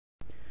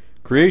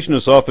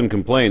Creationists often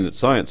complain that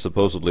science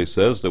supposedly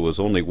says there was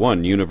only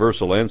one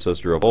universal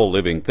ancestor of all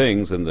living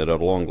things and that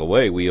along the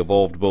way we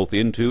evolved both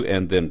into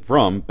and then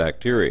from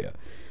bacteria.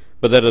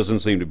 But that doesn't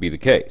seem to be the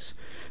case.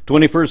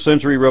 21st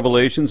century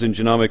revelations in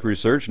genomic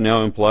research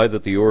now imply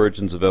that the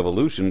origins of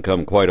evolution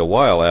come quite a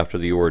while after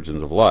the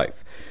origins of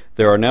life.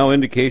 There are now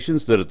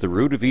indications that at the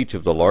root of each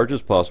of the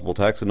largest possible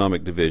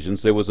taxonomic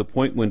divisions there was a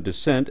point when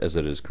descent, as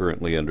it is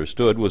currently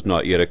understood, was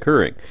not yet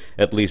occurring,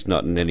 at least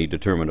not in any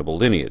determinable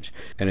lineage,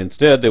 and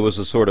instead there was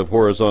a sort of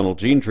horizontal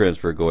gene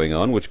transfer going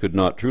on which could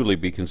not truly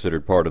be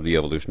considered part of the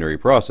evolutionary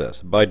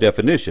process. By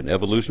definition,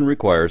 evolution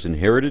requires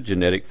inherited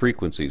genetic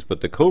frequencies,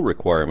 but the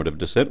co-requirement of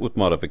descent with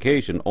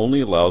modification only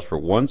allows for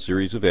one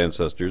series of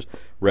ancestors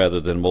rather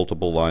than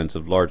multiple lines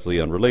of largely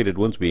unrelated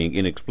ones being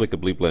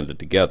inexplicably blended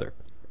together.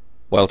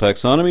 While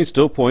taxonomy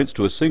still points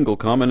to a single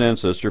common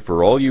ancestor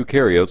for all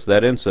eukaryotes,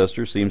 that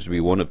ancestor seems to be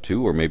one of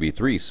two or maybe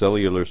three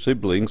cellular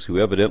siblings who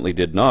evidently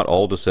did not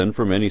all descend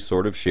from any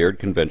sort of shared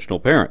conventional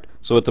parent.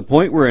 So at the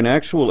point where an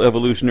actual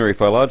evolutionary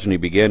phylogeny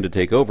began to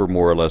take over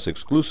more or less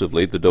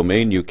exclusively, the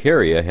domain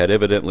eukarya had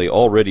evidently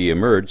already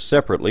emerged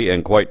separately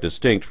and quite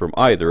distinct from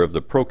either of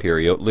the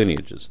prokaryote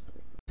lineages.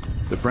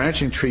 The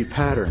branching tree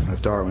pattern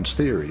of Darwin's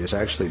theory is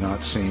actually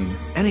not seen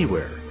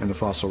anywhere in the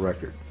fossil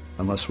record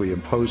unless we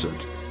impose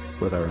it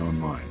with our own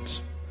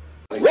minds.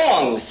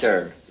 Wrong,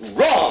 sir.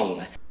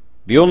 Wrong!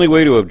 The only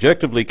way to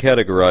objectively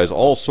categorize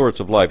all sorts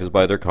of life is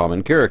by their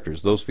common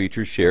characters, those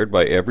features shared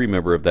by every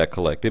member of that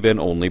collective and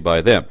only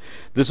by them.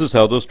 This is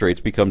how those traits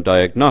become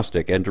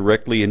diagnostic and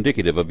directly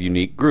indicative of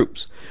unique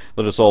groups.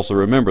 Let us also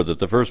remember that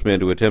the first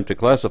man to attempt to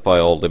classify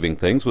all living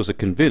things was a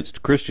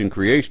convinced Christian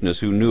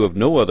creationist who knew of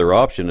no other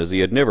option, as he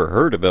had never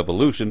heard of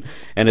evolution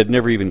and had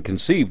never even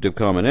conceived of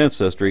common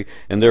ancestry,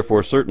 and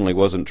therefore certainly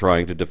wasn't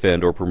trying to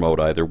defend or promote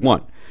either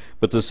one.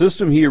 But the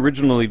system he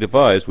originally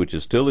devised, which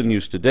is still in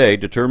use today,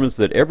 determines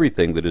that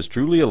everything that is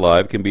truly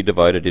alive can be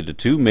divided into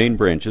two main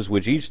branches,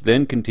 which each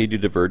then continue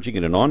diverging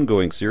in an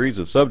ongoing series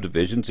of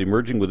subdivisions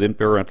emerging within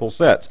parental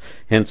sets,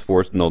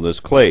 henceforth known as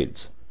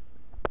clades.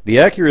 The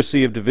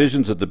accuracy of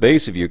divisions at the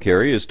base of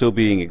eukarya is still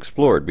being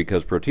explored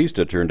because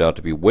Protista turned out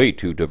to be way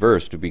too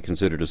diverse to be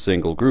considered a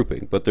single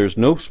grouping, but there's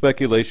no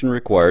speculation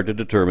required to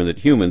determine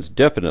that humans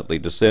definitely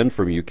descend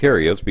from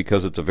eukaryotes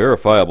because it's a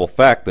verifiable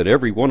fact that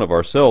every one of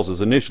our cells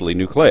is initially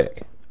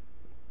nucleic.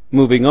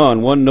 Moving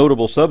on, one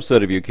notable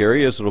subset of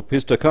eukarya is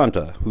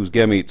Opistacanta, whose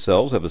gamete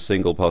cells have a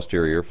single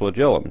posterior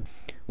flagellum.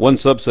 One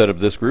subset of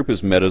this group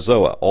is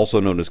metazoa, also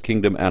known as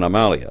kingdom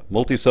Animalia,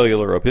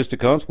 multicellular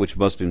opistacants which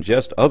must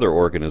ingest other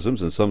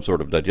organisms in some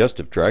sort of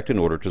digestive tract in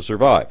order to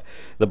survive.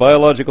 The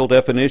biological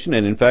definition,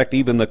 and in fact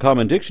even the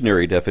common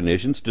dictionary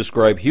definitions,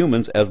 describe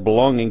humans as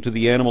belonging to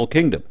the animal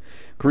kingdom.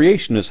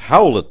 Creationists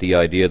howl at the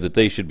idea that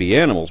they should be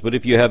animals, but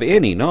if you have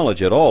any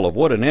knowledge at all of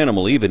what an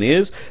animal even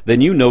is, then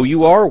you know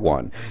you are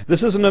one.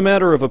 This isn't a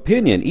matter of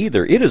opinion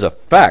either, it is a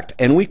fact,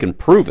 and we can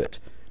prove it.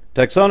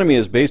 Taxonomy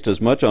is based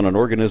as much on an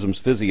organism's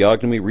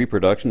physiognomy,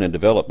 reproduction, and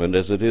development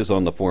as it is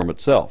on the form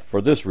itself.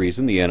 For this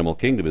reason, the animal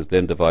kingdom is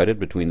then divided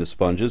between the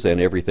sponges and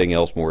everything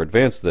else more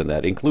advanced than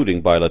that,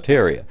 including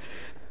bilateria.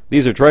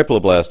 These are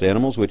triploblast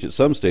animals which at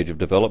some stage of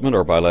development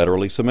are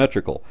bilaterally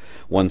symmetrical.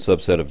 One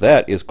subset of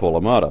that is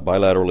collimata,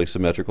 bilaterally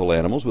symmetrical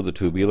animals with a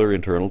tubular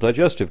internal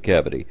digestive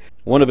cavity.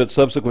 One of its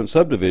subsequent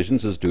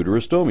subdivisions is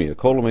deuterostomia,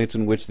 collimates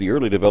in which the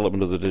early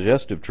development of the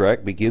digestive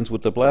tract begins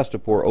with the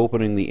blastopore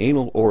opening the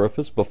anal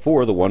orifice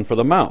before the one for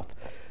the mouth.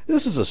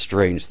 This is a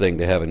strange thing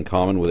to have in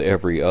common with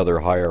every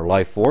other higher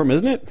life form,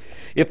 isn't it?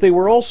 If they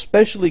were all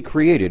specially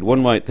created,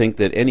 one might think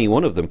that any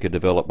one of them could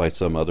develop by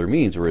some other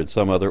means or in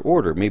some other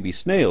order. Maybe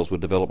snails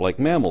would develop like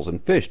mammals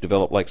and fish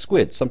develop like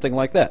squids, something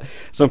like that.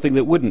 Something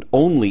that wouldn't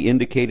only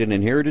indicate an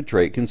inherited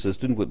trait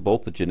consistent with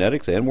both the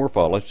genetics and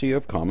morphology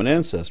of common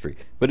ancestry.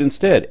 But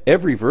instead,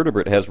 every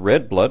vertebrate has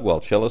red blood, while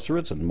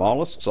chelicerates and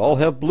mollusks all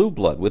have blue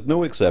blood, with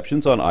no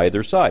exceptions on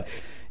either side.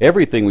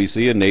 Everything we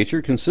see in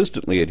nature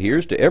consistently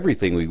adheres to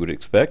everything we would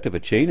expect of a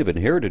chain of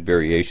inherited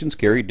variations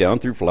carried down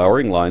through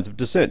flowering lines of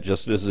descent,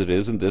 just as it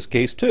is in this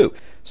case too.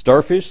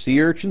 Starfish,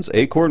 sea urchins,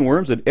 acorn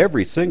worms, and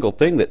every single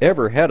thing that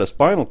ever had a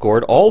spinal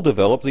cord all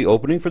developed the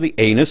opening for the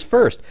anus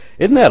first.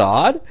 Isn't that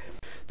odd?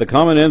 The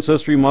common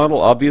ancestry model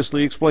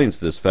obviously explains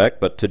this fact,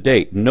 but to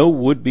date, no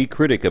would-be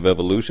critic of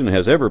evolution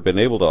has ever been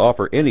able to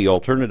offer any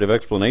alternative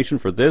explanation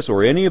for this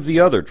or any of the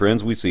other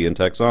trends we see in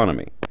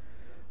taxonomy.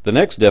 The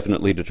next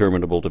definitely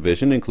determinable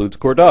division includes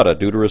chordata,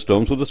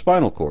 deuterostomes with a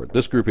spinal cord.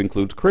 This group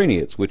includes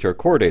craniates, which are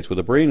chordates with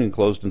a brain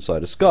enclosed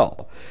inside a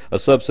skull. A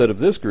subset of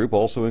this group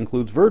also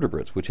includes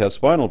vertebrates, which have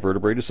spinal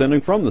vertebrae descending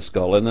from the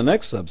skull, and the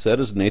next subset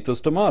is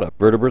gnathostomata,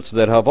 vertebrates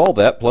that have all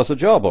that plus a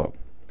jawbone.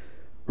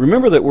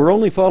 Remember that we're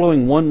only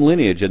following one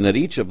lineage and that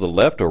each of the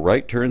left or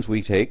right turns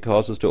we take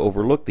causes to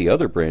overlook the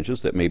other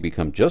branches that may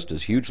become just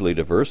as hugely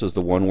diverse as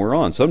the one we're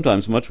on,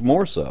 sometimes much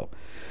more so.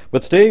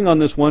 But staying on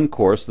this one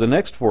course, the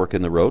next fork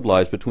in the road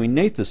lies between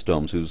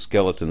gnathostomes, whose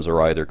skeletons are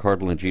either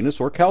cartilaginous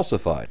or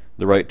calcified.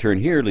 The right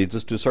turn here leads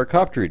us to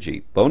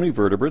sarcopterygi, bony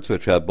vertebrates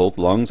which have both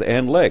lungs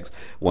and legs.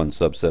 One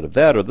subset of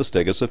that are the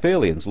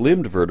stegocephalians,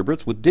 limbed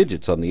vertebrates with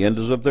digits on the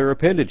ends of their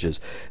appendages.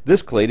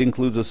 This clade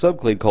includes a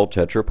subclade called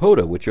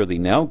tetrapoda, which are the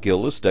now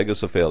gillless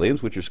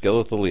stegocephalians, which are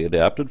skeletally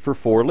adapted for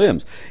 4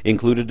 limbs.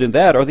 Included in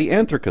that are the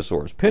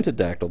anthracosaurs,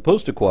 pentadactyl,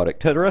 postaquatic,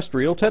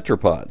 terrestrial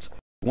tetrapods.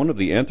 One of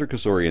the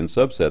anthracosaurian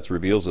subsets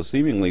reveals a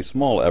seemingly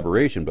small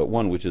aberration, but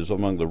one which is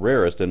among the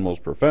rarest and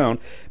most profound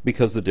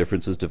because the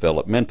difference is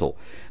developmental.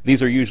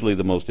 These are usually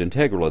the most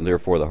integral and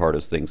therefore the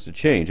hardest things to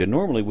change, and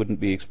normally wouldn't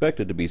be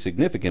expected to be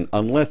significant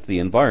unless the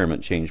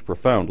environment changed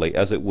profoundly,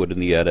 as it would in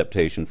the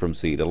adaptation from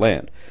sea to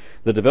land.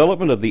 The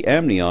development of the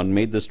amnion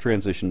made this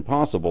transition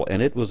possible,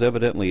 and it was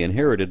evidently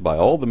inherited by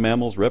all the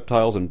mammals,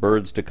 reptiles, and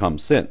birds to come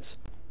since.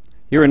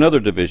 Here another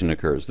division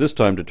occurs, this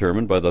time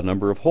determined by the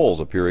number of holes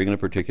appearing in a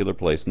particular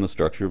place in the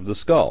structure of the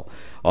skull.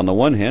 On the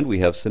one hand we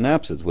have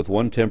synapsids with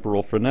 1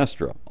 temporal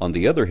fenestra. On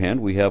the other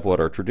hand we have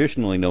what are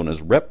traditionally known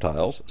as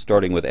reptiles,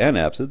 starting with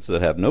anapsids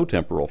that have no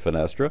temporal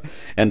fenestra,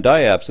 and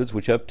diapsids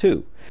which have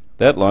 2.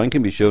 That line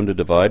can be shown to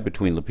divide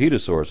between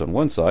lepidosaurs on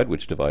one side,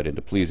 which divide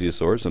into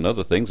plesiosaurs and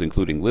other things,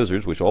 including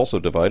lizards, which also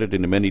divided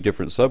into many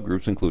different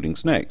subgroups, including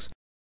snakes.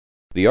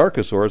 The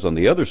archosaurs on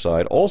the other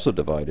side also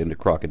divide into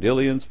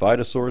crocodilians,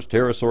 phytosaurs,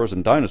 pterosaurs,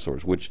 and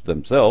dinosaurs, which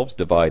themselves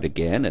divide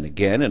again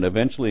and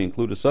eventually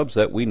include a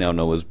subset we now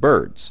know as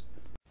birds.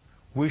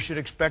 We should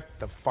expect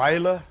the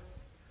phyla,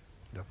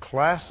 the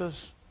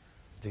classes,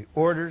 the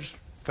orders,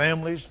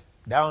 families,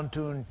 down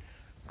to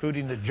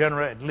including the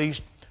genera at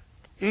least,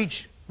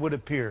 each would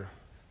appear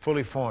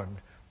fully formed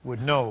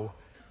with no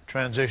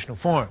transitional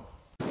form.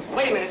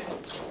 Wait a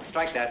minute.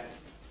 Strike that.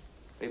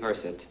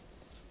 Reverse it.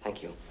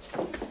 Thank you.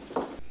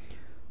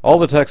 All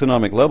the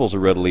taxonomic levels are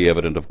readily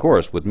evident, of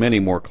course, with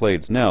many more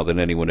clades now than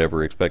anyone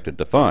ever expected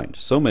to find.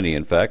 So many,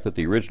 in fact, that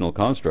the original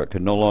construct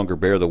can no longer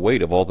bear the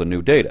weight of all the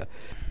new data.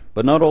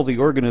 But not all the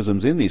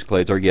organisms in these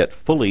clades are yet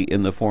fully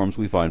in the forms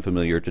we find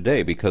familiar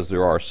today, because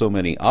there are so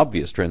many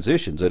obvious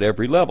transitions at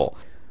every level.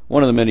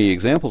 One of the many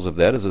examples of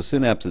that is a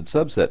synapsid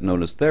subset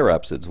known as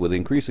therapsids, with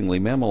increasingly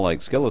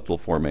mammal-like skeletal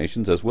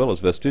formations as well as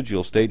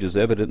vestigial stages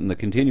evident in the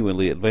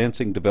continually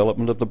advancing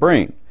development of the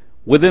brain.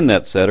 Within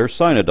that set are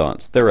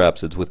cynodonts,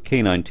 therapsids with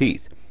canine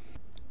teeth.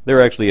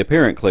 They're actually a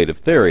parent clade of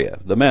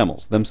Theria, the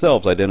mammals,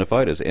 themselves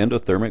identified as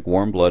endothermic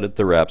warm-blooded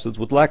therapsids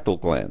with lactal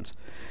glands.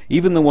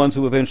 Even the ones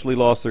who eventually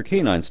lost their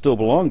canines still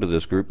belong to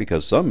this group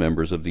because some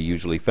members of the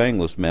usually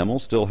fangless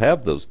mammals still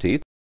have those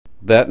teeth.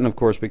 That, and of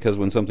course because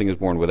when something is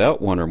born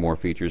without one or more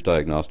features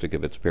diagnostic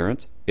of its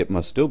parents, it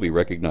must still be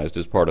recognized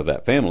as part of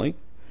that family.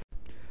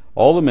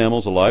 All the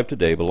mammals alive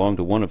today belong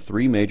to one of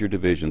 3 major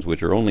divisions,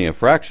 which are only a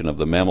fraction of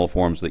the mammal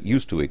forms that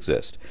used to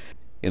exist.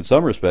 In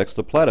some respects,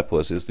 the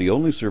platypus is the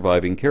only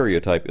surviving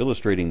karyotype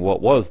illustrating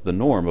what was the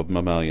norm of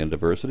mammalian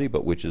diversity,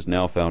 but which is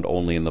now found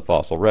only in the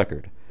fossil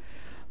record.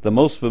 The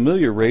most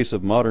familiar race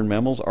of modern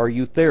mammals are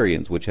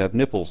eutherians, which have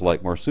nipples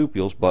like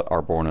marsupials but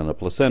are born in a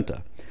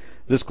placenta.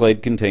 This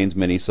clade contains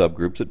many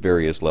subgroups at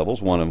various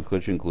levels, one of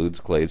which includes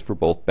clades for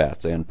both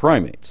bats and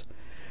primates.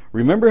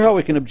 Remember how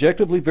we can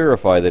objectively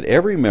verify that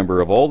every member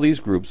of all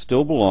these groups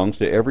still belongs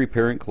to every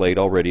parent clade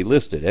already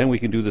listed, and we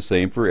can do the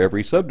same for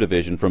every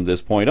subdivision from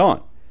this point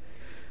on.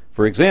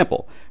 For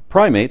example,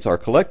 primates are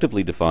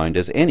collectively defined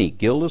as any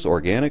gillless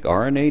organic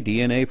RNA,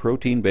 DNA,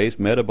 protein-based,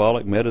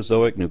 metabolic,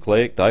 metazoic,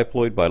 nucleic,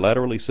 diploid,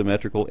 bilaterally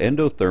symmetrical,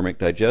 endothermic,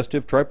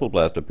 digestive,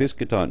 triploblast,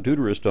 episketant,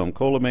 deuterostome,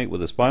 collimate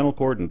with a spinal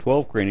cord and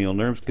 12 cranial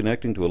nerves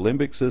connecting to a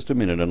limbic system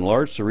in an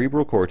enlarged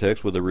cerebral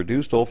cortex with a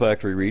reduced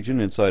olfactory region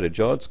inside a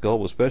jawed skull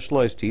with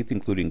specialized teeth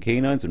including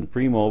canines and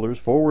premolars,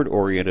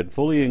 forward-oriented,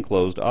 fully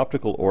enclosed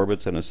optical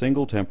orbits, and a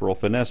single temporal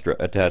fenestra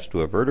attached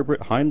to a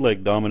vertebrate,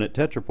 hind-leg dominant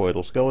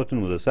tetrapoidal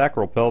skeleton with a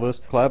sacral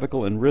pelvis,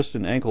 clavicle, and wrist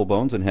and ankle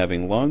bones, and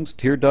having lungs,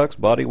 tear ducts,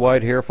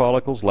 body-wide hair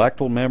follicles,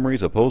 lactal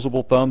memories,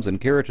 opposable thumbs,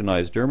 and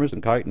keratinized dermis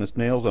and chitinous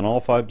nails on all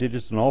 5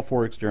 digits and all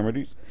 4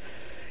 extremities,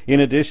 in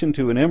addition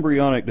to an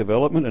embryonic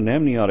development and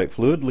amniotic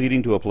fluid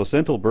leading to a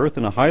placental birth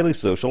and a highly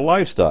social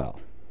lifestyle.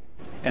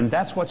 And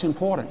that's what's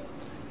important.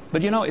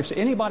 But you know, if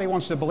anybody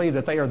wants to believe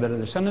that they are the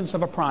descendants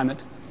of a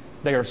primate,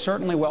 they are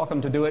certainly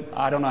welcome to do it.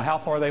 I don't know how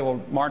far they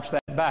will march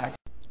that back.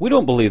 We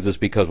don't believe this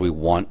because we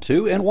want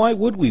to, and why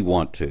would we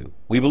want to?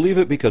 We believe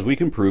it because we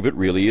can prove it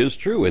really is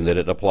true and that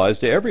it applies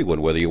to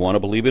everyone, whether you want to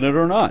believe in it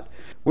or not.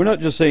 We're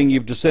not just saying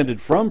you've descended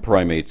from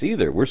primates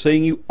either. We're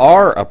saying you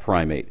are a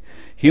primate.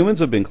 Humans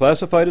have been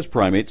classified as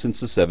primates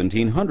since the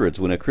 1700s,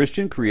 when a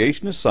Christian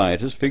creationist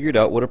scientist figured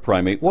out what a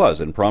primate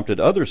was and prompted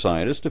other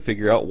scientists to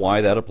figure out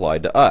why that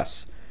applied to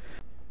us.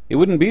 It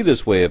wouldn't be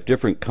this way if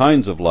different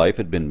kinds of life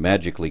had been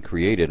magically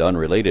created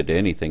unrelated to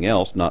anything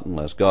else, not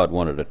unless God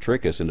wanted to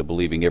trick us into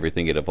believing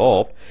everything had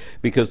evolved,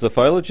 because the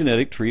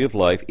phylogenetic tree of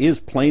life is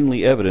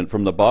plainly evident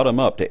from the bottom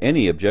up to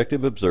any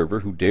objective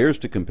observer who dares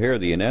to compare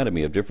the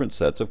anatomy of different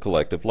sets of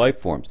collective life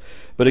forms.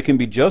 But it can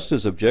be just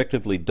as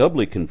objectively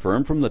doubly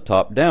confirmed from the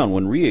top down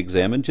when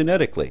re-examined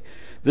genetically.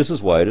 This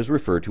is why it is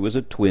referred to as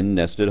a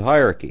twin-nested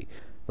hierarchy.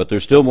 But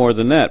there's still more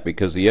than that,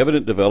 because the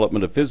evident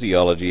development of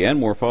physiology and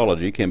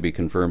morphology can be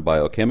confirmed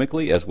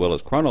biochemically as well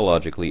as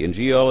chronologically in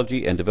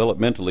geology and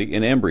developmentally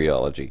in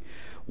embryology.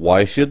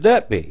 Why should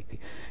that be?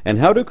 And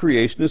how do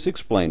creationists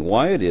explain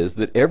why it is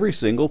that every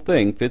single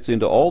thing fits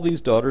into all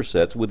these daughter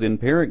sets within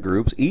parent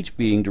groups, each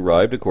being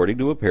derived according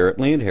to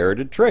apparently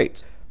inherited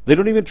traits? They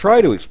don't even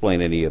try to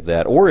explain any of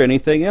that or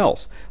anything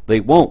else. They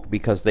won't,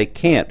 because they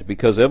can't,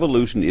 because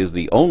evolution is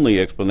the only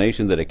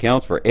explanation that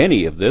accounts for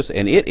any of this,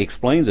 and it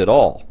explains it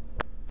all.